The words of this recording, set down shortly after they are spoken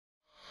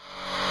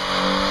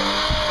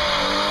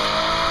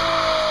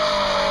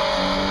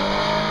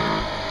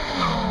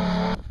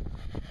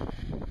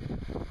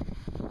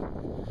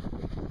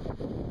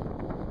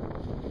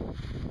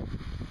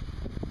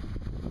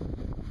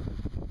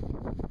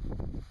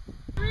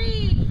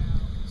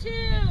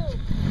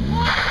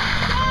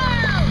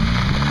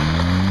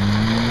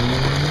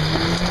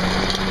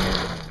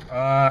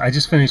I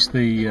just finished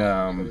the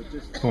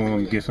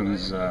Paul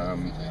Giffen's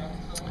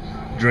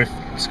drift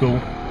school.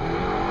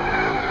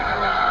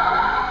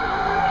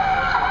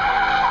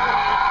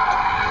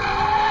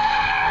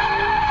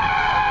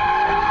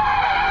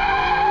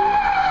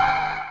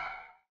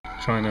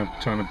 Trying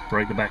to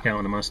break the back out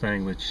on a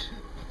Mustang, which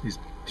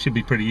should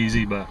be pretty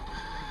easy, but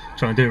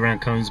trying to do it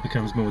around cones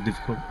becomes more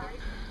difficult.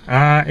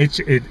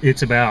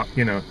 It's about,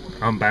 you know,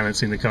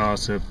 unbalancing the car,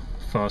 so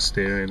fast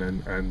steering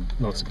and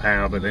lots of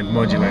power, but then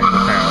modulating the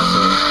power.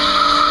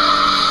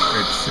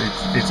 So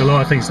it's a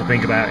lot of things to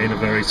think about in a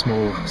very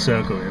small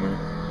circle, you know.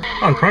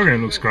 Oh, the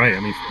program looks great. I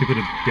mean, for people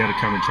to be able to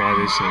come and try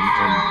this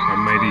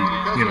and maybe,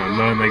 you know,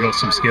 learn they got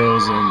some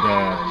skills and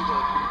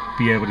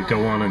be able to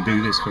go on and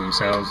do this for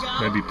themselves,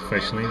 maybe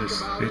professionally,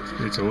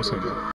 it's awesome.